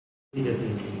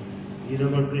These are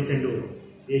called crescendo.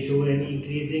 They show an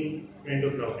increasing trend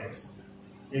of loudness.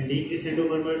 Then decrescendo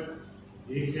murmurs.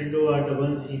 Decrescendo are the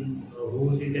ones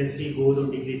whose intensity goes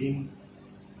on decreasing.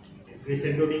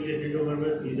 Crescendo, decrescendo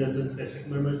murmurs. These are some specific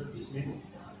murmurs.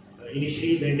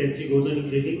 Initially the intensity goes on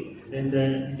increasing, then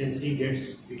the intensity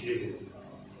gets decreasing.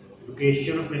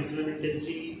 Location of maximum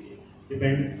intensity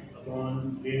depends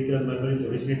upon where the murmur is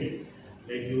originating.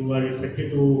 Like you are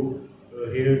expected to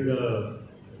hear the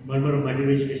murmur of mitral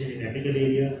vegetation in apical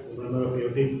area, the murmur of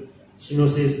aortic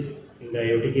stenosis in the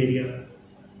aortic area.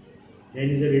 Then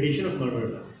is the radiation of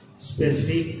murmur.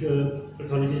 Specific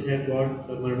pathologists have got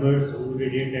the murmurs who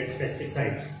radiate at specific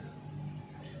sites,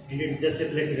 and it just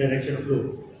reflects the direction of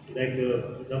flow. Like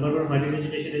the murmur of mitral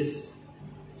vegetation is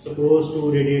supposed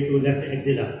to radiate to left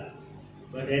axilla,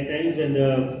 but at times when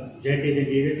the jet is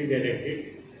anteriorly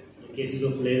directed, in cases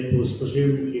of flare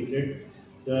posterior leaflet,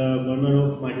 the murmur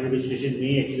of mitral vegetation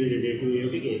may actually radiate to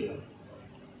aortic area.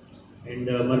 And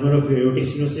the murmur of aortic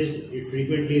stenosis, it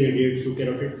frequently radiates to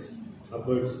carotids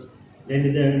upwards. Then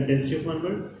is the intensity of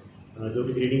murmur, जो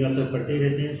कि grading आप सब पढ़ते ही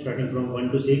रहते हैं, starting from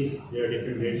 1 to 6. There are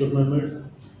different grades of murmurs.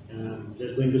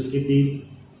 Just going to skip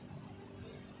these.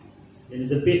 Then is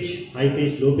the pitch, high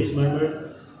pitch, low pitch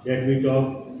murmur that we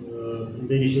talked in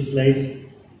the initial slides.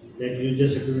 That you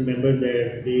just have to remember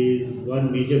that there is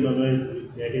one major murmur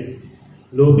that is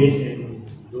low pitch, and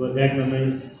that murmur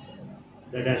is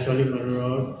the diastolic murmur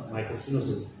of mitral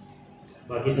stenosis.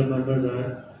 Baki सब murmurs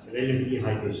are relatively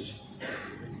high pitched.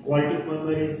 Quality of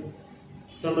murmur is,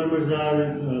 some murmurs are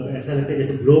ऐसा लगता है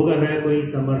जैसे blow कर रहा है कोई,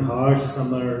 some are harsh,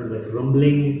 some are like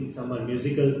rumbling, some are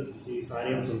musical. ये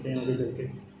सारे हम सुनते हैं आगे चल के.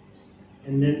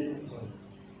 And then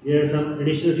there are some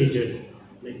additional features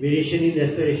like variation in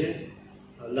respiration.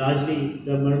 Largely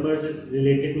the murmurs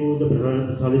related to the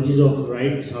pathologies of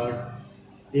right heart,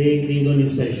 they increase on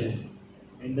inspiration,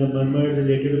 and the murmurs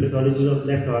related to pathologies of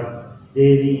left heart,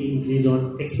 they increase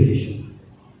on expiration.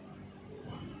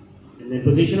 And then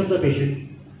position of the patient,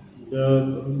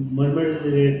 the murmurs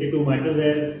related to mitral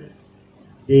valve,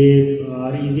 they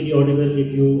are easily audible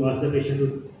if you ask the patient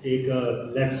to take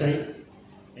a left side.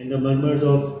 And the murmurs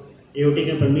of aortic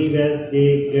and pulmonary valves,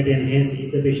 they get enhanced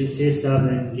if the patient stays up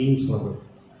and leans forward.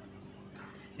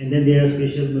 And then there are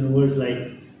special maneuvers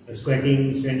like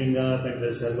squatting, standing up, and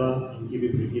Valsalva. इनकी भी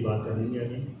briefly बात करेंगे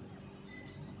आगे.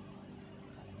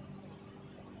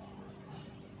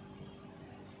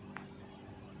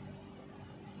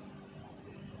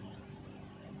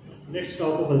 Let's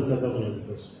talk of Valsalva maneuver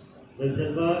first.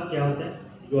 Valsalva क्या होता है?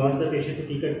 You ask the patient to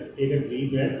take a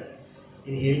deep breath,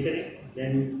 inhale करें,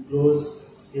 then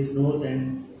close his nose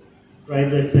and try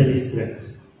to expel his breath.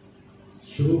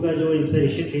 शुरू का जो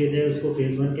इंस्पिरेशन फेज है उसको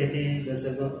फेज 1 कहते हैं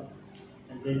Valsalva,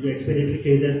 and then जो एक्सपिरेटरी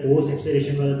फेज है फोर्स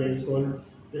एक्सपिरेशन वाला, that is called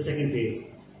the second phase.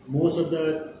 Most of the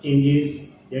changes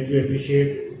that you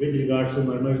appreciate with regards to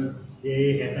murmurs,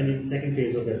 they happen in second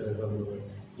phase of Valsalva maneuver,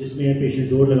 जिसमें patient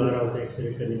जोर लगा रहा होता है,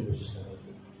 एक्सपिरेट करने की कोशिश कर रहा होता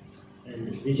है. And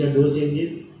which are those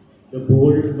changes? The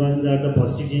bold ones are the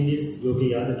positive changes, जो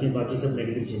कि याद रखें, बाकी सब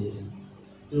negative changes हैं.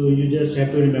 So you just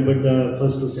have to remember the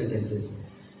first two sentences.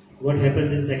 What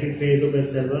happens in second phase of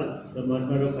Valsalva? The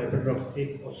murmur of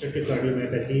hypertrophic obstructive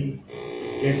cardiomyopathy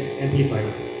gets amplified.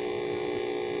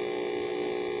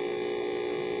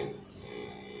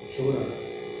 शोर आ रहा है.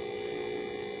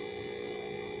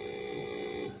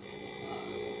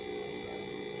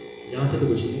 यहाँ से तो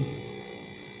कुछ नहीं.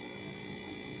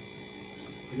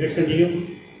 Let's continue.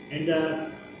 And the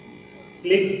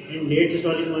click and late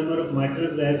systolic murmur of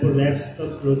mitral valve prolapse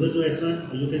comes closer to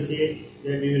S1. You can say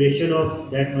the duration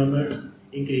of that murmur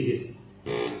increases.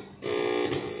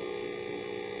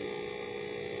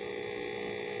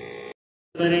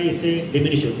 इससे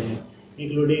diminish होते हैं,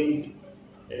 including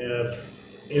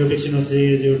aortic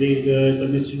stenosis, aortic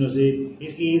pulmonary stenosis.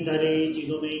 इसलिए इन सारे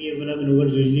चीज़ों में ये वाला maneuver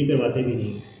usually करवाते भी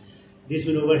नहीं. This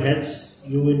maneuver helps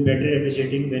you in better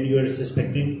appreciating when you are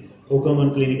suspecting hokum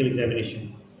on clinical examination.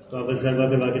 तो आप Valsalva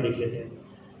करवा के देख लेते हैं,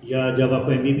 या जब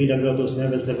आपको MVP लग रहा हो तो उसमें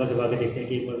Valsalva करवा के देखते हैं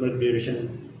कि मर्मर ड्यूरेशन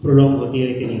प्रोलॉन्ग होती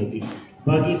है कि नहीं होती.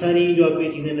 बाकी सारी जो आपको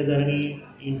ये चीज़ें नजर आ रही हैं,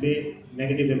 इन पे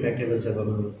नेगेटिव इम्पैक्ट है Valsalva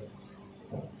में.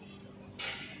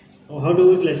 How do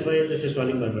we classify the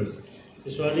systolic murmurs?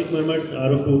 Systolic murmurs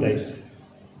are of two types.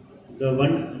 The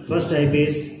first type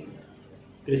is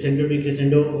crescendo,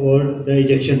 decrescendo, or the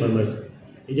ejection murmurs.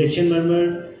 Ejection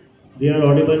murmur, they are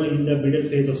audible in the middle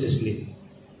phase of systole.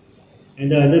 And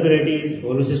the other variety is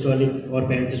holosystolic or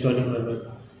pansystolic murmur.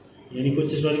 यानी कुछ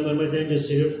systolic murmurs हैं जो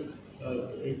सिर्फ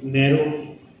एक narrow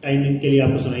timing के लिए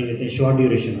आपको सुनाई देते हैं, short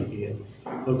duration होती है,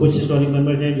 और कुछ systolic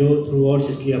murmurs हैं जो throughout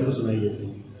systole आपको सुनाई देते हैं.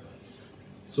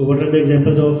 So what are the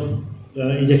examples of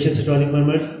Ejection systolic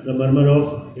murmurs, the murmur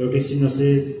of aortic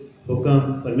stenosis,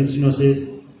 hookam, pulmonary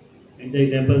stenosis, and the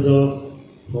examples of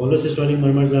hollow systolic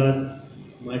murmurs are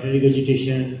mitral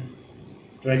regurgitation,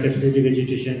 tricuspid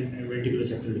regurgitation, and ventricular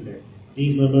septal defect.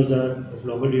 These murmurs are of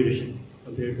longer duration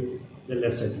compared to the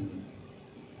left side murmur.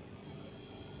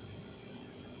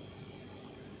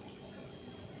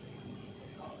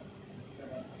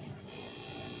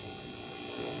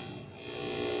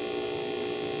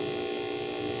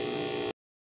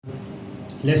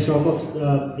 Let's talk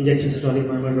of ejection systolic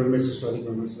murmur or mid-systolic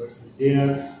murmurs first. They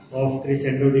are of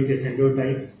crescendo, decrescendo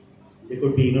types. They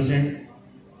could be innocent,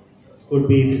 could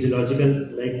be physiological,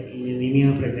 like in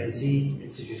anemia, pregnancy, in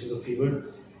situations of fever,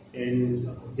 and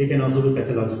they can also be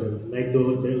pathological, like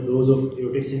those of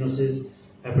aortic stenosis,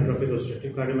 hypertrophic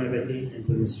obstructive cardiomyopathy, and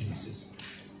pulmonary stenosis.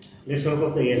 Let's talk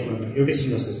of the AS murmur, aortic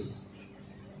stenosis.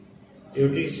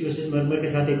 Aortic stenosis murmur के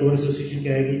साथ एक और association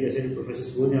क्या आएगी, जैसे professor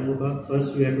Subodh ने आपको कहा,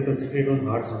 first you have to concentrate on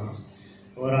heart sounds,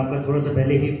 और आपका थोड़ा सा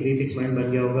पहले ही प्रीफिक्स माइंड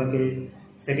बन गया होगा कि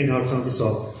second heart sound is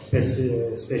soft,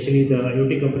 specially the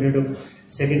aortic component of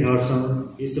second heart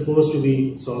sound is suppose to be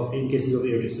soft in cases of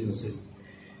aortic stenosis.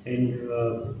 And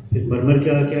murmur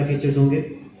क्या क्या फीचर्स होंगे,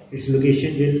 its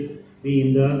location will be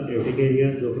in the aortic area,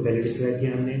 जो कि पहले describe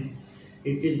किया हमने.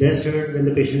 It is best heard when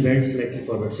the patient bends slightly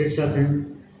forward, seats up and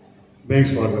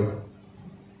bends forward.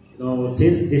 Now,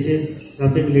 since this is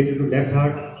something related to left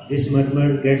heart, this murmur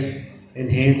gets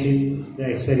enhanced in the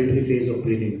expiratory phase of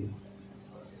breathing.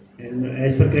 And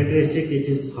as per characteristics,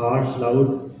 it is harsh, loud,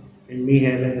 and may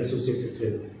have an associated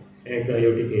thrill at the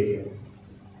aortic area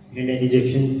and an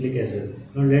ejection click as well.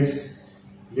 Now, let's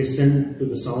listen to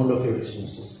the sound of aortic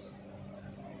stenosis.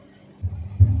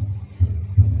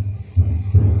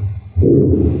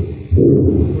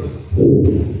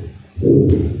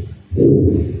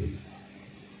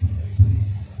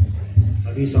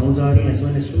 अभी sounds आ रही हैं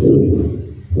S1 S2.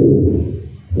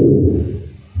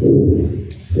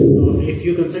 If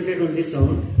you concentrate on this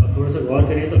sound, आप थोड़ा सा गौर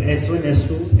करें तो S1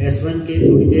 S2, S1 के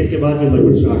थोड़ी देर के बाद ये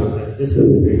मर्मर स्टार्ट होता है, जस्ट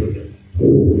कंसंट्रेट होता है.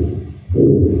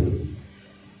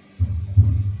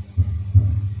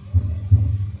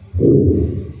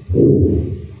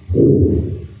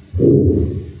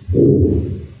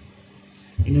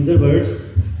 In other words,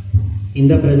 in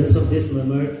the presence of this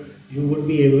murmur, you would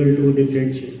be able to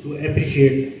differentiate, to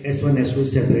appreciate S1 S2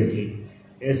 separately.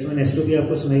 S1 S2 भी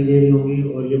आपको सुनाई दे रही होंगी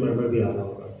और ये मर्मर भी आ रहा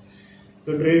होगा.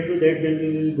 Contrary to that, when we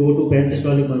will go to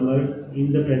pansystolic murmur, in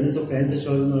the presence of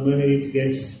pansystolic murmur, it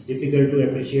gets difficult to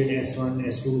appreciate S1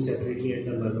 S2 separately and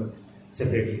the murmur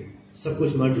separately. सब कुछ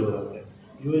merge हो रहा है.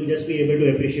 You will just be able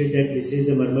to appreciate that this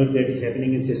is a murmur that is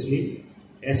happening in systole.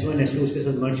 S1 S2 उसके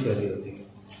साथ merge कर रही होती है.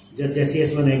 Just जैसे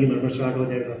S1 आएगी मर्मर स्टार्ट हो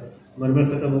जाएगा,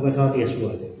 मर्मर खत्म होगा, साथ ही S2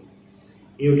 आ जाएगा.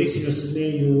 Aortic stenosis में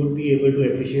you would be able to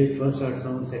appreciate first heart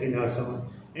sound, second heart sound,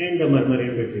 and the murmur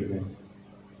in between them.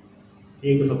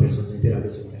 एक दफा फिर सुनते हैं, फिर आगे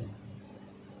चलते हैं.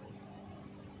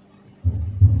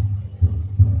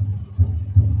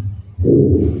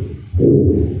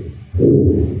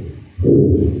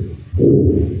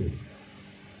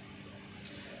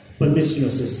 Pulmonary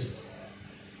stenosis.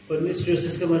 Pulmonary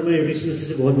stenosis का मर्मर aortic stenosis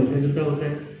से बहुत मिलता जुलता होता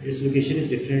है. Its location is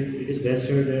different. It is best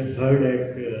heard at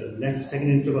left second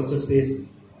intercostal space.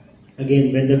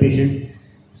 Again, when the patient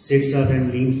sits up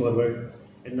and leans forward.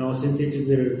 And now, since it is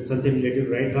something related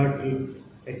to right heart, it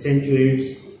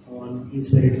accentuates on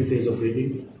inspiratory phase of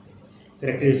breathing.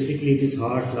 Characteristically, it is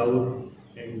harsh, loud,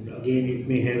 and again, it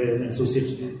may have an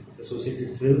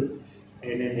associated thrill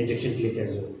and an ejection click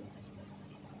as well.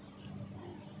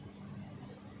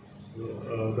 So,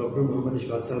 Dr. Muhammad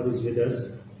Ishfaq Saab is with us.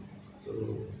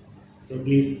 So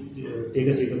please take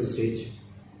a seat on the stage.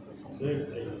 Sir,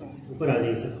 ऊपर आ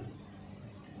जाइए sir.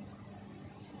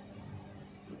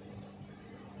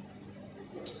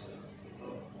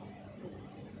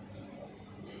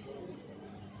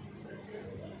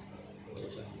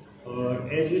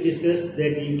 As we discussed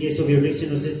that in case of aortic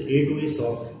stenosis, A2 is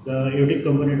soft. The aortic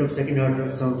component of second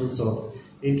heart sound is soft.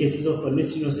 In cases of pulmonary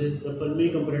stenosis, the pulmonary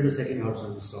component of second heart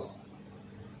sound is soft.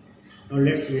 Now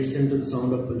let's listen to the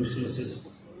sound of pulmonary stenosis.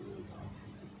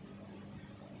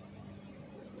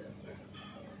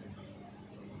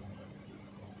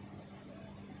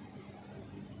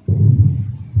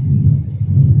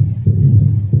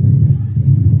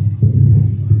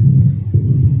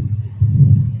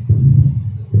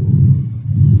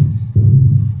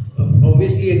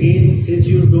 Obviously, again, since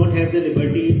you don't have the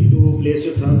liberty to place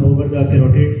your thumb over the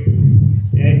carotid,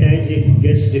 at times it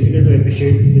gets difficult to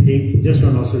appreciate the things just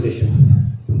on auscultation.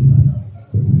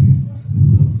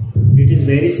 It is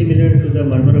very similar to the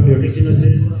murmur of aortic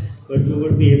stenosis, but you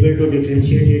would be able to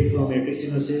differentiate it from aortic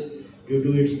stenosis due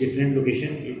to its different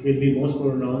location, it will be most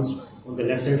pronounced on the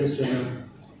left side of sternum,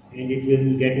 and it will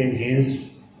get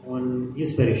enhanced on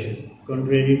inspiration,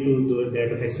 contrary to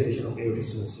that of expiration of aortic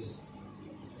stenosis.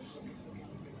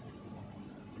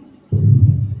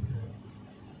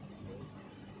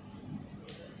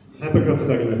 Hypertrophic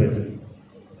cardiomyopathy.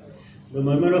 The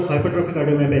murmur of hypertrophic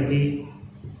cardiomyopathy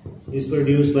is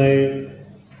produced by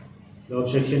the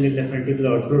obstruction in left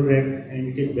ventricular outflow tract, and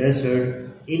it is best heard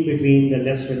in between the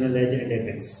left sternal edge and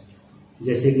apex.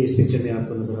 जैसे कि इस picture में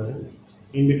आपको नजर आ रहा है,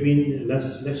 in between the left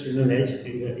sternal edge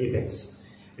and the apex.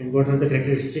 And what are the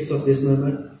characteristics of this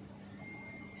murmur?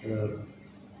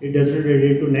 It does not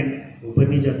radiate to neck, ऊपर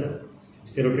नहीं जाता,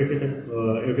 carotid की तरफ,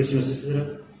 aortic stenosis की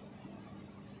तरफ.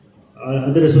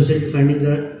 Other associated findings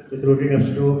are the carotid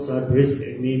upstrokes are brisk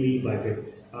and may be bifid.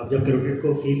 आप जब carotid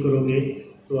को feel करोगे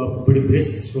तो आपको बड़ी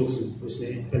brisk strokes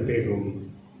उसमें palpate होंगी.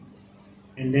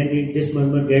 And then this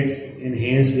murmur gets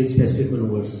enhanced with specific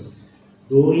maneuvers.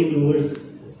 दो ही maneuvers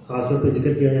खासतौर पर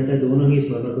जिक्र किया जाता है, दोनों ही इस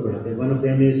murmur को बढ़ाते हैं. One of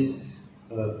them is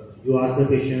you ask the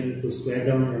patient to squat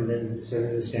down and then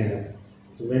suddenly stand up.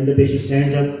 So when the patient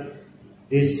stands up,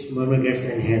 this murmur gets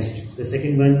enhanced. The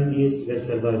second one is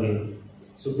Valsalva again.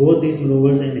 So both these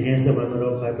maneuvers enhance the murmur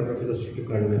of hypertrophic obstructive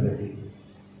cardiomyopathy.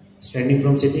 Standing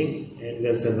from sitting and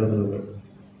Valsalva maneuver.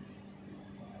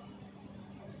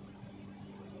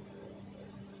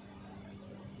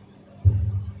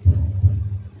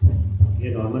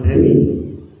 ये normal है भी.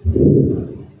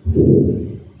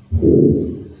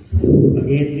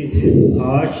 Again, this is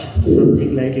arch,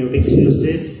 something like aortic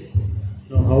stenosis.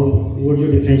 Now, how would you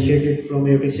differentiate it from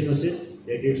aortic stenosis?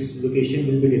 That its location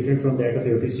will be different from that of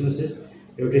aortic stenosis.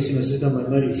 Aortic stenosis का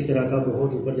मरमर इसी तरह का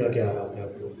बहुत ऊपर जाके आ रहा होता है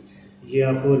आपको. ये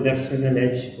आपको लेफ्ट स्टर्नल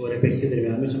एज और एपेक्स के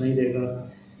दरमियान में सुनाई देगा.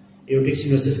 एओर्टिक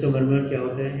स्टेनोसिस का मरमर क्या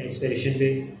होता है? एक्सपिरेशन पे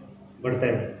बढ़ता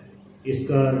है,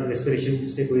 इसका रेस्पिरेशन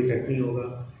से कोई इफेक्ट नहीं होगा.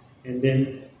 And then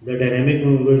the dynamic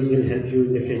movers will help you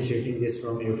differentiating this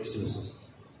from aortic stenosis.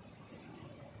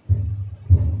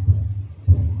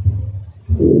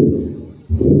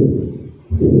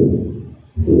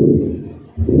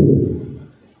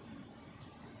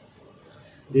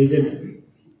 There is a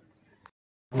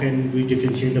can we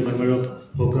differentiate the murmur of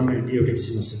Hockham and aortic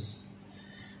stenosis.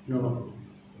 Now,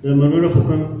 the murmur of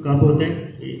Hockham कहाँ पे होता है?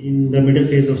 In the middle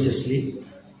phase of systole.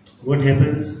 What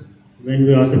happens when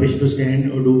we ask the patient to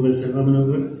stand or do Valsalva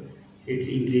maneuver? It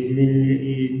increases in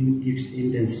its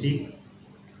intensity.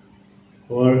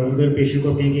 और अगर patient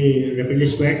को कहें कि rapidly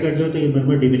squat कर जाओ तो ये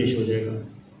murmur diminish हो जाएगा.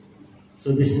 So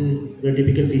this is the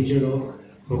typical feature of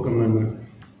Hockham murmur.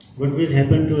 What will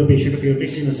happen to a patient of aortic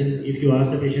stenosis if you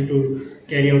ask the patient to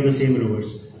carry out the same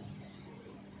maneuvers?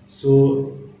 So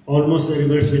almost the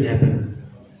reverse will happen.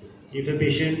 If a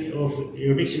patient of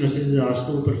aortic stenosis is asked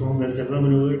to perform Valsalva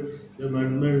maneuver, the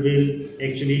murmur will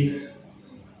actually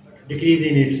decrease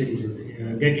in its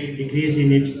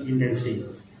intensity.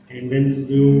 And when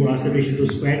you ask the patient to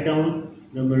squat down,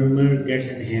 the murmur gets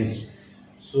enhanced.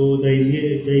 So the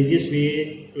easiest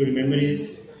way to remember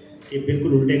is कि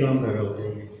बिल्कुल उल्टे काम कर रहा होता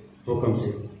है होकम से.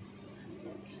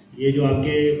 ये जो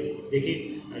आपके देखिए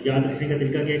याद रखने का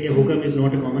तरीका क्या है कि होकम is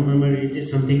not a common murmur, it is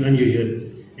something unusual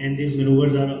and this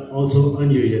manoeuvres are also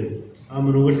unusual. आप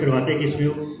मैनूवर्स करवाते हैं कि इसमें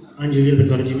अनयूजुअल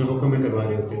पैथोलॉजी में होकम में करवा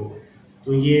रहे होते हो,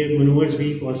 तो ये मैनूवर्स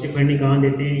भी पॉजिटिव फाइंडिंग कहाँ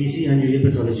देते हैं? इसी अनयूजुअल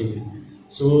पैथोलॉजी में.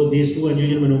 So this to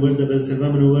unusual manoeuvres, the Valsalva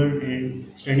maneuver and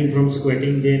standing from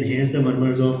squirting, they enhance the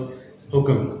murmurs of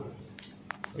होकम.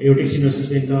 Aortic stenosis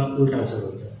पे इनका उल्टा असर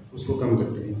होता है, उसको कम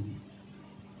करते हैं.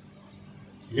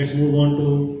 Let's move on to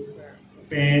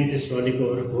pansystolic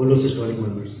or holosystolic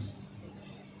murmurs.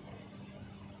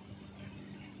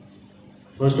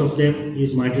 First of them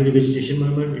is mitral regurgitation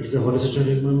murmur. It is a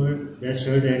holosystolic murmur, best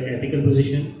heard at apical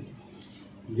position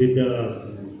with the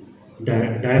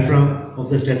diaphragm of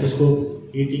the stethoscope.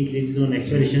 It increases on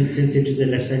expiration since it is a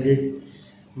left-sided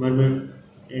murmur,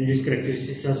 and its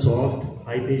characteristics are soft,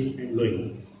 high-pitched, and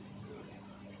blowing.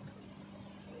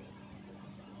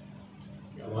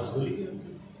 आवाज बोली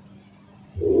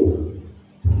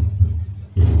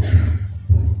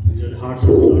heart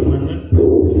murmur.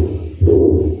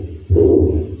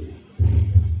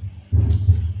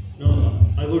 Now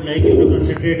I would like you to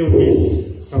concentrate on this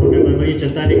sound murmur. ये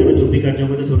चलता रहेगा, मैं चुप भी कर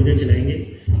जाऊंगा तो थोड़ी देर चलाएंगे.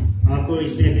 आपको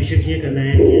इसमें अप्रिशिएट ये करना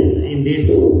है कि in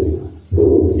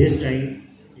this time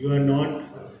you are not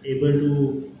able to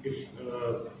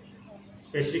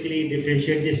specifically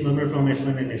differentiate this murmur from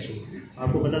S1 and S2.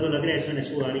 आपको पता तो लग रहा है S1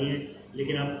 S2 आ रही है,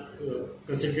 लेकिन आप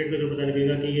कंसंट्रेट करो तो पता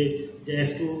लगेगा कि ये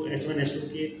S1 S2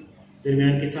 के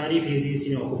दरमियान की सारी फेज इसी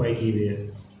ने ऑक्यूपाई की हुई है.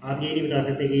 आप ये नहीं बता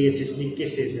सकते कि ये सिस्टम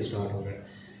किस फेज में स्टार्ट हो रहा है.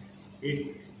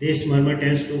 This murmur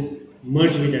tends to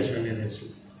merge with S1 and S2.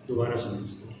 दोबारा सुनें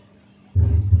इसको।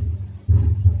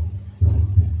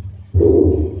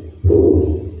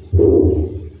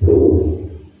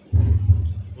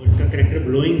 और इसका करेक्टर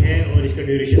ब्लोइंग है और इसका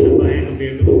ड्यूरेशन लंबा है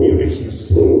कंपेयर टू म्यूटेड सिनोसिस।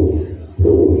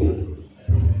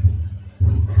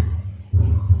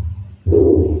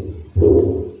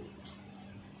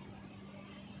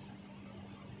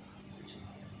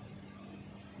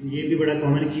 ये भी बड़ा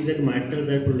कॉमन चीज़ है कि माइट्रल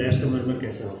वेल प्रोलैप्स का मर्मर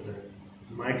कैसा होता है।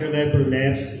 Mitral well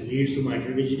prolapse leads to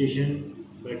mitral vegetation,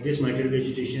 but this mitral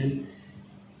vegetation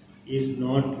is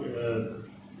not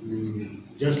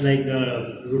just like the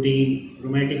routine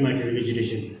rheumatic mitral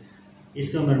vegetation.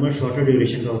 इसका मर्मर शॉर्टर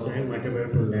ड्यूरेशन का होता है माइट्रल वेल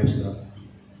प्रोलैप्स का।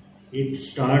 It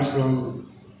starts from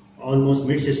almost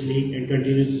mid systolic and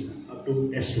continues up to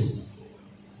S2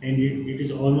 and it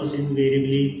is almost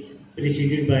invariably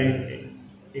preceded bye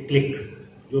A click,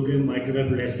 जो कि mitral well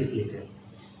prolapse की click है।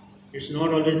 It's not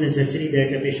always necessary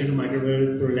that a patient mitral well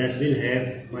prolapse will have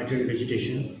mitral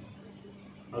vegetation.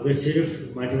 अगर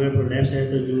सिर्फ mitral well prolapse है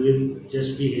तो you will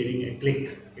just be hearing A click,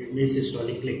 it means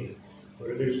systolic click.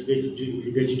 और अगर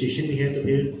vegetation भी है तो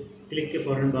फिर क्लिक के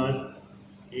फ़ौरन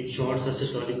बाद एक शॉर्ट सा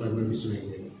सिस्टोलिक मर्मर भी सुनाई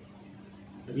देगा।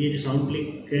 अब ये जो साउंड क्लिक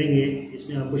करेंगे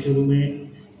इसमें आपको शुरू में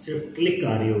सिर्फ क्लिक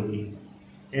आ रही होगी,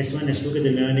 S1 S2 के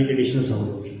दरमियान एक एडिशनल साउंड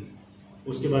होगी,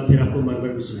 उसके बाद फिर आपको मर्मर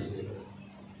भी सुनाई देगा।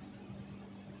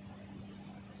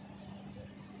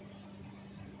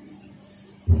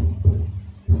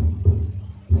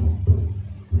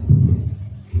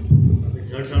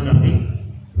 थर्ड साउंड आ गई।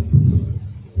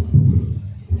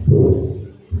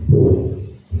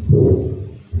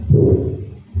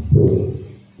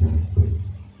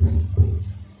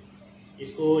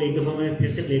 इसको एक दफ़ा मैं फिर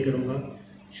से प्ले करूंगा।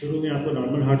 शुरू में आपको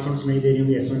नॉर्मल हार्ट साउंड सुनाई दे रही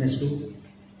होंगी S1 S2,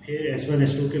 फिर S1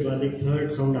 S2 के बाद एक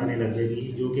थर्ड साउंड आने लग जाएगी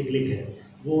जो कि क्लिक है,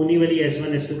 वो उन्हीं वाली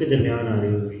S1 S2 के दरमियान आ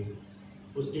रही होगी।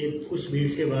 उसके कुछ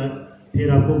बीट्स के बाद फिर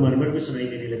आपको मर्मर भी सुनाई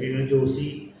देने लगेगा जो उसी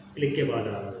क्लिक के बाद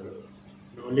आ रहा होगा।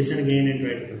 Now listen again and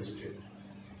try to concentrate.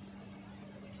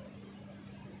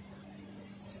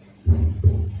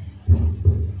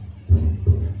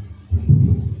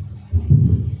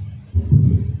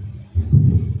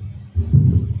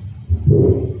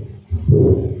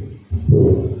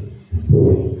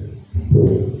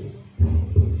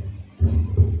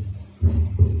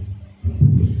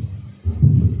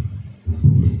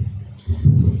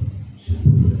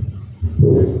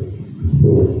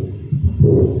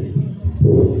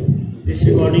 This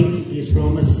recording is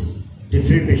from a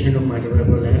different patient of mitral valve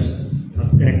prolapse।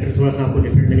 अब करेक्टर थोड़ा सा आपको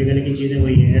डिफरेंट लगेगा लेकिन चीज़ें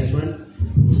वही हैं। S1,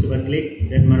 उसके बाद click,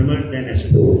 then murmur, then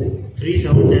S2, 3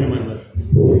 sounds and murmur.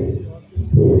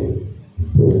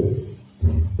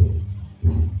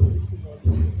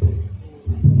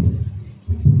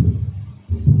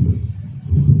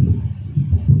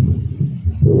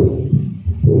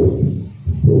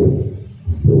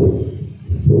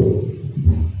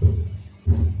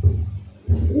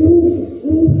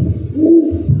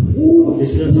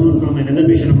 This is a sound from another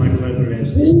patient of mitral valve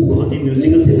prolapse। इसमें बहुत ही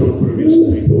म्यूजिकल सी साउंड प्रोड्यूस हो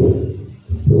रही है।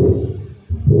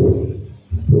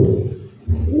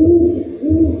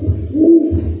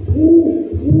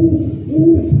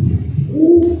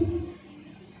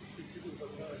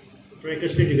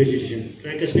 Tricuspid regurgitation।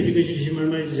 Tricuspid regurgitation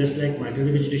murmur is just like mitral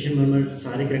regurgitation murmur।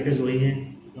 सारे characters वही हैं।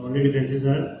 The only differences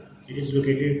are it is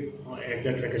located at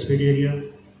the tricuspid area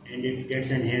and it gets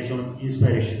enhanced on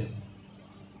inspiration,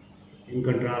 in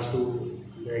contrast to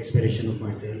the expiration of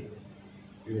mitral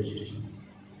regurgitation।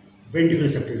 Ventricular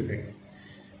septal defect।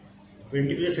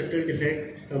 Ventricular septal defect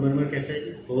का murmur कैसा है?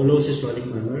 Hollow systolic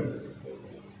murmur,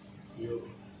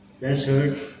 best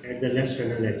heard at the left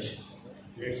sternal edge।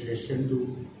 Let's listen to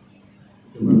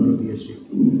the murmur of ESP।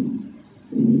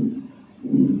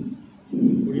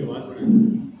 थोड़ी आवाज़ बढ़ाएं।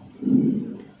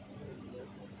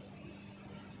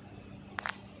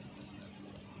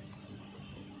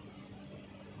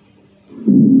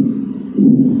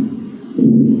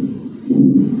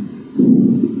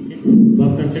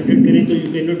 आप concentrate करें तो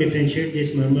you can not differentiate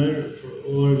this murmur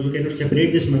और you can not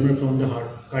separate this murmur from the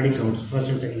cardiac sound, first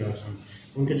and second heart sound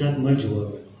उनके साथ मर्ज हुआ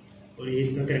है और ये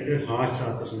इसका कैरेक्टर हार्ट सा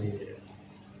आपको सुनाई दे रहा है।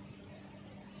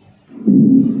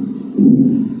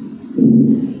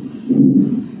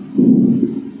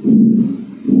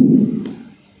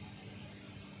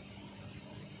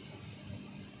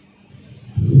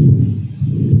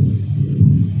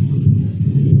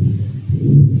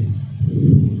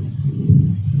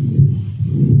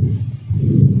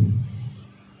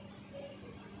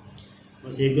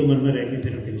 बस एक दो मर्मर रह गए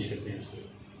फिर हम फिनिश करते हैं इसको।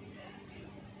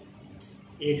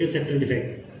 Atrial septal defect,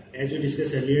 as we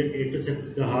discussed earlier,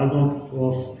 the hallmark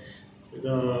of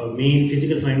the main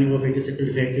physical finding of atrial septal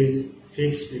defect is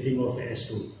fixed splitting of S2.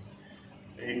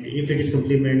 and if it is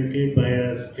complemented by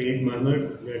a faint murmur,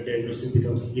 the diagnosis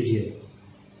becomes easier.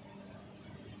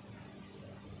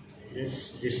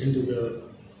 Let's listen to the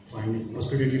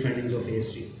auscultatory findings of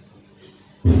ASD.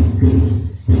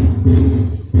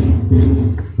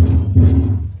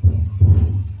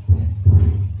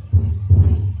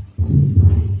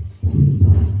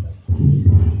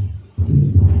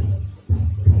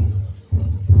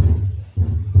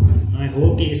 I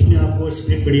hope कि इसमें आपको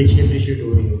split बड़ी अच्छी appreciate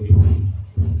हो रही होगी.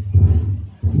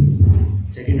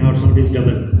 Second heart sound is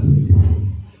double.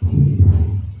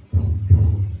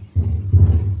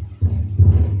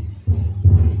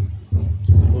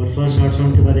 और first heart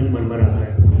sound के बाद एक मरमर आता है.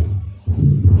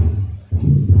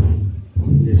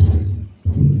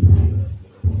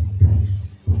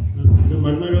 The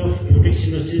murmur of aortic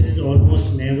stenosis is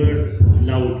almost never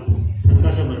loud.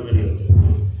 हल्का सा मरमर ही होता है,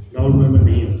 लाउड मरमर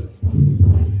नहीं होता.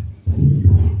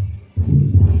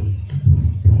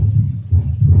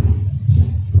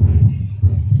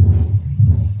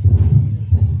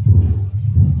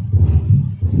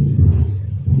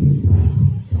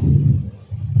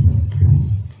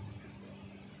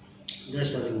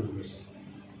 Diastolic murmurs.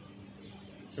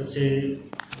 सबसे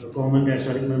common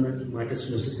diastolic murmur mitral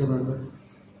stenosis का murmur.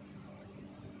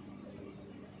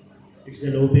 It's a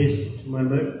low paste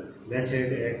murmur, best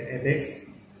head at apex.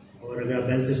 और अगर आप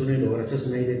बेल से सुने तो और अच्छा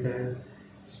सुनाई देता है.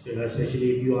 Specially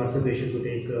if you ask the patient to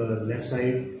take left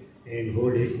side and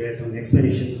hold his breath on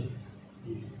expiration,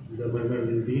 the murmur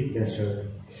will be best head.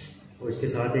 और इसके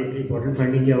साथ एक इंपॉर्टेंट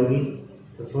फाइंडिंग क्या होगी,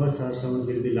 the first heart sound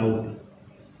will be loud.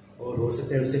 और हो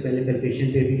सकता है उससे पहले पैल्पेशन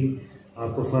पे भी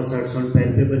आपको फर्स्ट हार्ट साउंड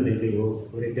पैल्पेबल मिल गई हो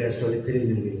और एक डायस्टोलिक थ्रिल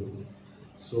मिल गई हो.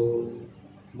 सो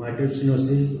माइटल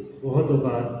स्टेनोसिस बहुत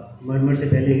औकात मर्मर से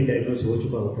पहले ही डायग्नोज हो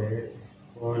चुका होता है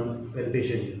on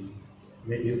palpation,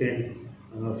 when you can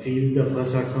feel the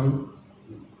first heart sound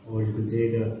और you can say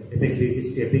the apex beat is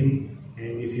tapping,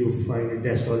 and if you find a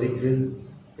diastolic thrill,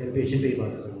 palpation पे ही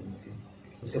बात खत्म होती है.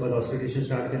 उसके बाद ऑस्कल्टेशन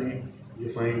स्टार्ट करें, यू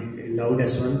फाइंड लाउड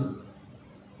S1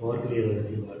 और क्लियर हो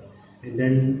जाती है बात. And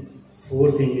then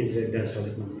fourth thing is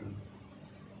diastolic murmur.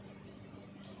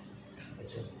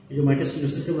 अच्छा, ये जो माइटल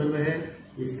स्टेनोसिस का मर्मर है,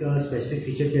 इसका स्पेसिफिक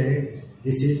फीचर क्या है?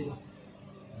 This is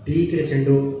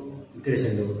decrescendo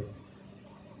crescendo.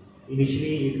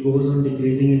 Initially it goes on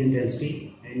decreasing in intensity,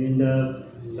 and in the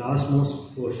last most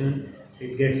portion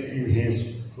it gets enhanced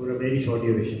for a very short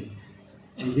duration,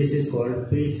 and this is called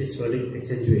pre-systolic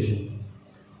accentuation.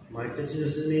 Mitral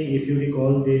stenosis में, if you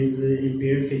recall, there is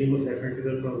impaired filling of left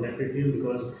ventricle from left atrium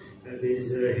because there is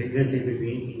a hindrance in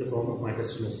between in the form of mitral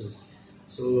stenosis.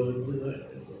 So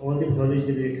all the pathology is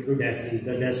related to DASLE,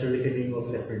 the diastolic filling of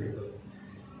left ventricle.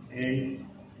 And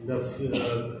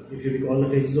if you recall the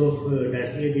phases of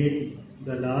DASLE again,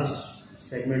 the last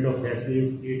segment of DASLE is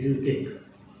atrial kick.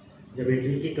 जब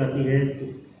atrial kick आती है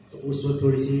तो उस वक्त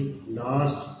थोड़ी सी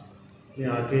last में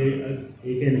आके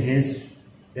एक enhanced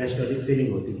डायस्टोलिक फीलिंग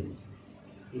होती है.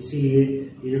 इसीलिए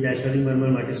ये जो डायस्टोलिक मर्मर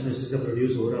माइटल स्टेनोसिस का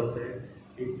प्रोड्यूस हो रहा होता है,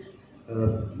 it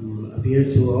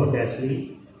appears through out diastole.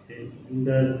 In the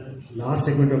last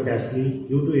segment of diastole,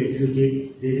 due to atrial kick,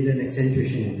 there is an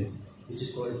एक्सेंचुएशन in it which is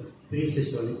called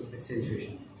pre-systolic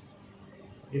एक्सेंचुएशन.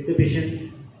 If the patient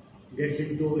gets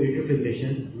into atrial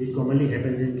fibrillation, which commonly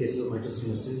happens in cases of mitral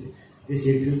stenosis, this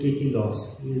atrial kick is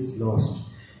lost.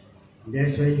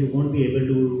 That's why you won't be able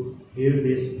to hear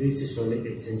this pre-systolic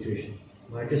accentuation.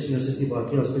 Mitral stenosis की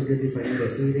बाकी auscultatory finding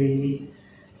ऐसे ही रहेंगी,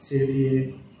 सिर्फ ये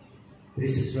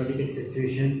pre-systolic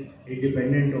accentuation is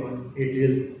dependent on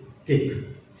atrial kick,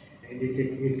 and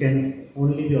it can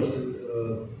only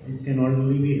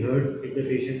be heard if the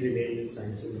patient remains in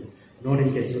sinus, not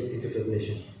in cases of atrial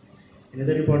fibrillation.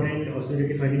 Another important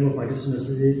auscultatory finding of mitral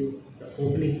stenosis is the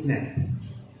opening snap.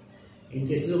 In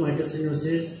cases of mitral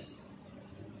stenosis,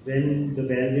 when the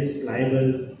valve is pliable,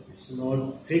 it's not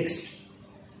fixed,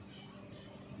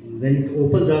 when it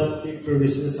opens up, it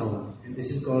produces a sound, and this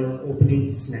is called opening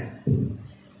snap.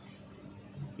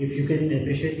 If you can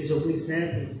appreciate this opening snap,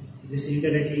 this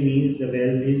indirectly means the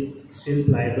valve is still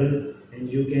pliable, and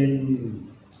you can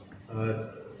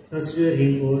consider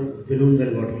him for balloon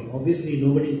valvotomy. Obviously,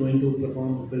 nobody is going to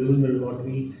perform balloon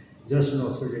valvotomy just on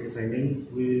auscultatory finding.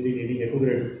 We will be needing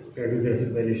echocardiographic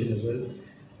evaluation as well,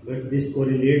 but this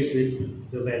correlates with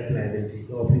the valve pliability,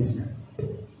 the opening snap.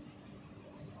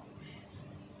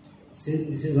 Since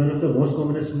this is one of the most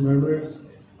commonest murmurs,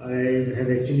 I have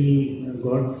actually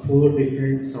got 4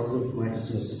 different sounds of mitral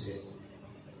stenosis here.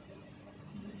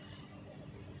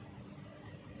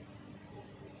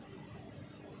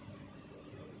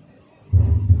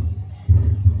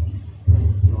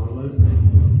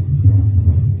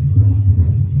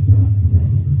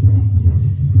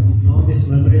 This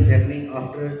murmur is happening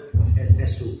after after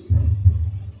S2.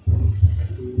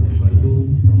 1, 2.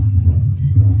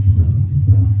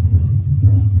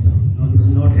 Now this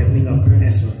is not happening after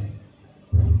S1.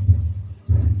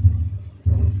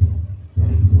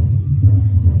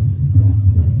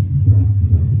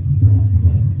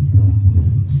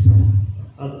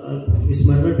 अब इस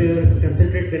मरमर पे अगर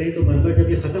concentrate करें तो मरमर जब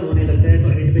ये ख़त्म होने लगता है तो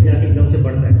एंड पे जाके एकदम से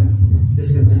बढ़ता है.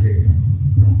 Just concentrate.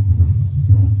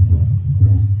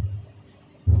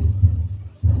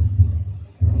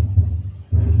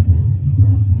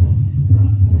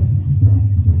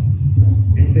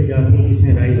 एंड पे जाके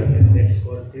इसमें राइज आता है. That is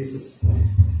called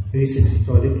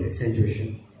प्रीसिस्टोलिक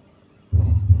एक्सेंचुएशन.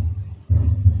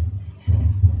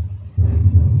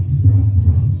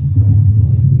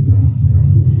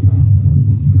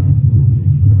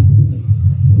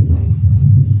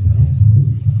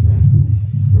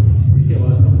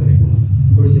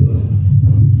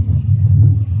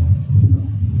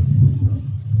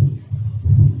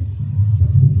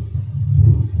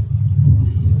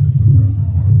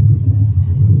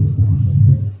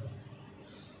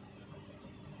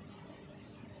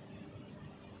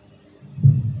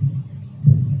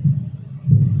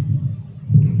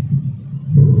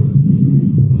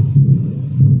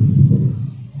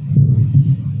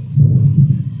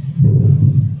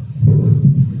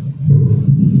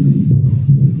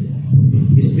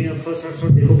 First heart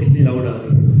shot देखो कितनी लाउड आ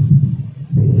रही है.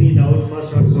 इतनी लाउड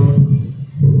फर्स्ट हार्ट शॉट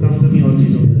कम और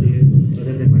चीज़ हो जाती है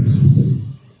other than minus.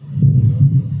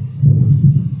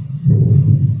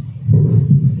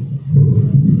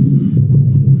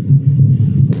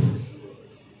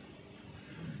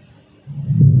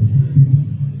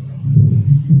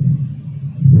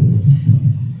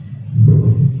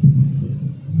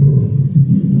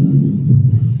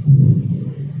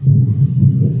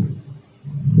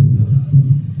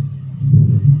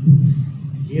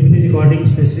 Recording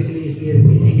specifically इसलिए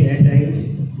रखी थी कि एट टाइम्स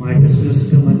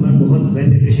माइट्रोस्क्लेरोसिस का मरमर बहुत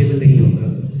वेल एप्रिशिएबल नहीं होता.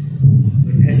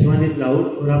 बट S1 इज लाउड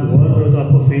और आप गौर करो तो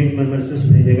आपको फेंट मरमर इसमें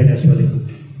सुनाई देगा diastolic.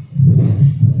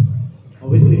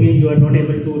 Obviously you are not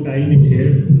able to time it here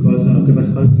because आपके पास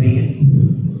पल्स नहीं है.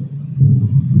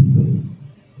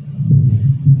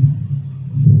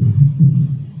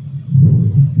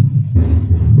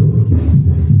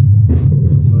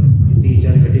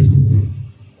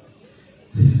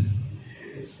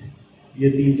 ये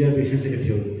 3-4 पेशेंट्स इकट्ठे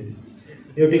हो गए हैं.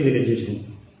 Aortic regurgitation.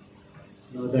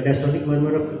 Now the diastolic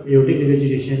murmur of aortic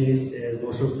regurgitation is, as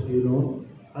most of you know,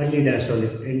 early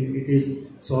diastolic and it is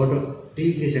sort of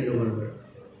decrescendo murmur.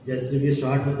 जैसे जब ये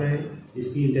स्टार्ट होता है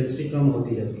इसकी इंटेंसिटी कम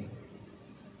होती जाती है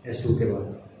S2 के बाद.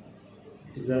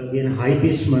 It is again high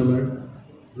pitched murmur,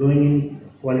 blowing in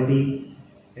quality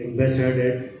and best heard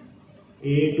at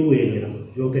A2 area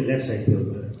जो कि लेफ्ट साइड पे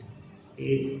होता है.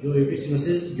 जो aortic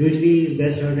stenosis usually is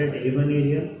best heard at A1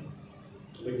 area,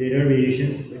 but there are variation.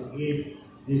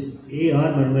 This AR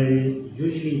murmur is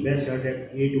usually best heard at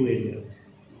A2 area,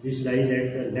 which lies at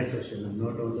the left of sternum,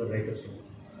 not on the right of sternum.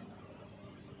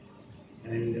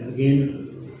 And again,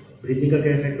 breathing का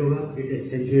क्या effect होगा? It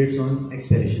accentuates on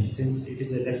expiration since it is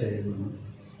a left-sided murmur.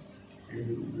 And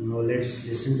now let's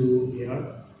listen to AR.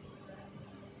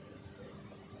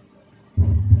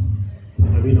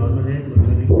 अभी normal है,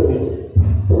 मरमर नहीं.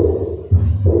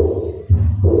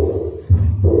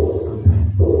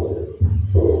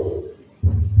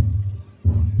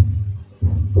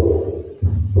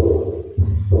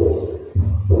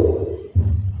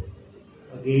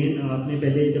 Again आपने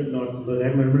पहले जब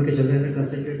बगैर मरमर के चल रहे हैं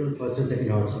concentrate on first and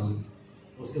second heart sound.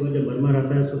 उसके बाद जब मरमर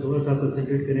आता है उसको थोड़ा सा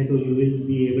कंसंट्रेट करें तो you will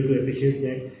be able to appreciate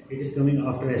that it is coming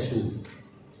after S2.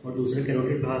 और दूसरे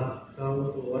कैरोटिड भाग का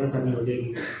तो और आसानी हो जाएगी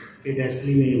कि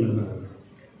डायस्टली में ये मरमर आ रहा है.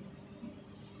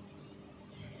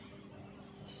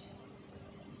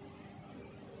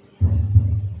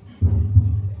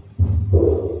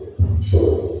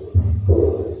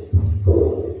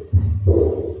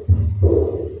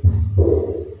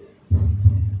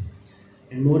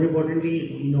 And more importantly,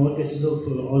 in all cases of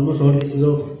almost all cases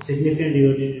of significant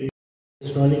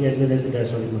diastolic as well as the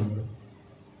diastolic murmur.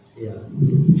 Yeah.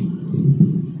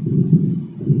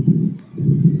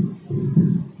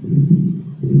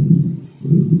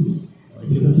 If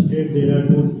you consider there are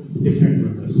two different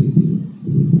murmurs.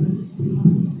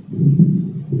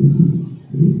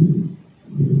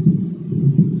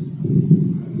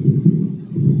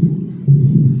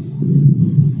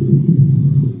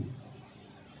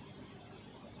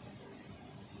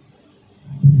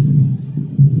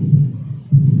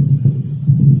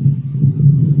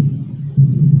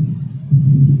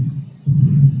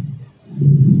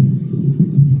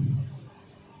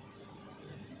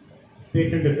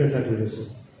 Patent ductal sarcoidosis.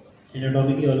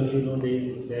 Anatomically, all of you know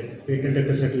that patent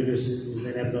ductus arteriosus is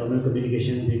an abnormal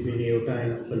communication between aorta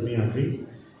and pulmonary artery,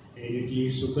 and it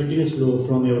leads to continuous flow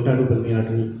from aorta to pulmonary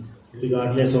artery,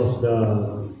 regardless of the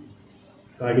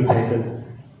cardiac cycle.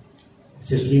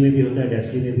 Systole में भी होता है,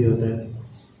 diastole में भी होता है.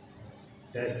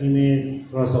 Diastole में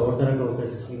थोड़ा सा और तरह का होता है,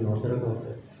 सिस्टली में और तरह का होता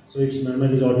है. So it's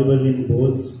normal is Audible in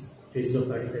both phases of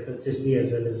cardiac cycle, systole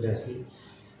as well as diastole.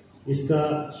 इसका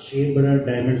शेप बड़ा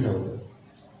डायमंड सा होता है.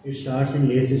 It starts in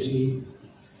late systole,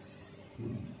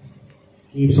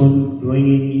 keeps on growing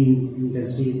in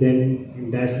intensity, then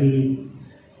in diastole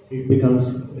it becomes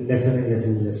lesser and lesser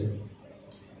and lesser.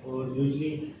 और usually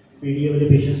PDA वाले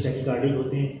patients टैकीकार्डिक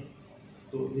होते हैं,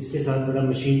 तो इसके साथ बड़ा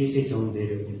मशीनिस्टिक साउंड दे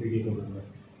रहे होते हैं पीडीए का मरमर.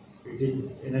 It is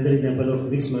another example of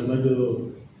mix मरमर जो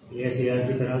एएसएआर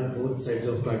की तरह both sides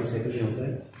of cardiac cycle में होता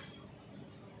है.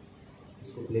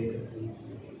 इसको प्ले करते हैं.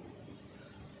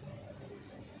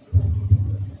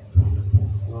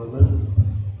 Normal.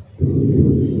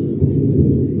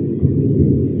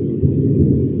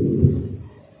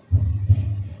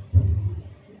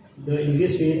 The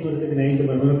easiest way to recognize the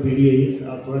murmur of PDA is,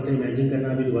 आप थोड़ा सा इमेजिन करना,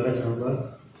 अभी दोबारा चाहूँगा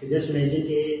कि जस्ट इमेजिन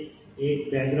कि एक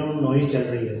बैकग्राउंड नॉइज़ चल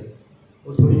रही है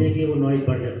और थोड़ी देर के लिए वो नॉइज़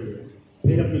बढ़ जाती है,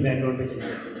 फिर अपनी बैकग्राउंड पे चली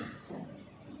जाती है.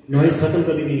 नॉइज़ ख़त्म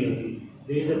कभी भी नहीं होती.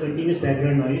 There is a continuous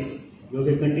background noise जो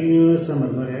कि कंटिन्यूस सा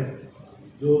मरमर है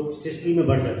जो सिस्टली में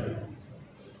बढ़ जाता है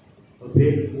और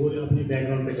फिर वो अपने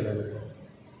बैकग्राउंड पे चला जाता है.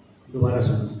 दोबारा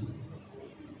सुनिए.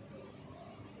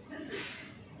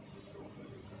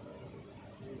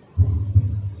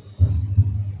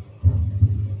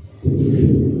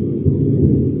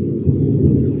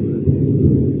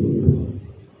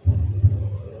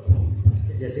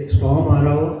 जैसे एक स्टॉर्म आ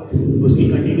रहा हो, उसकी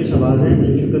कंटिन्यूस आवाज़ है,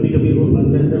 लेकिन कभी कभी वो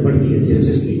अंदर अंदर बढ़ती है, सिर्फ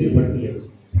सिस्टली में बढ़ती है,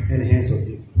 एनहेंस होती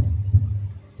है.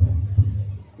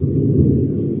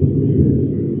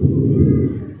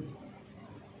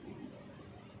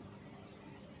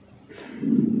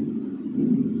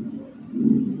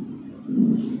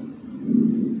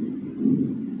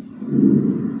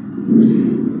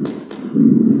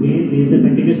 Again, there is a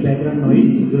continuous background noise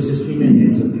जो सिस्टली में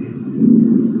एनहेंस होती है.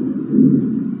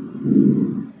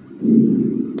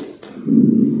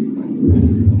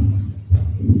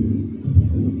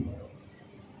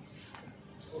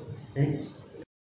 Thanks.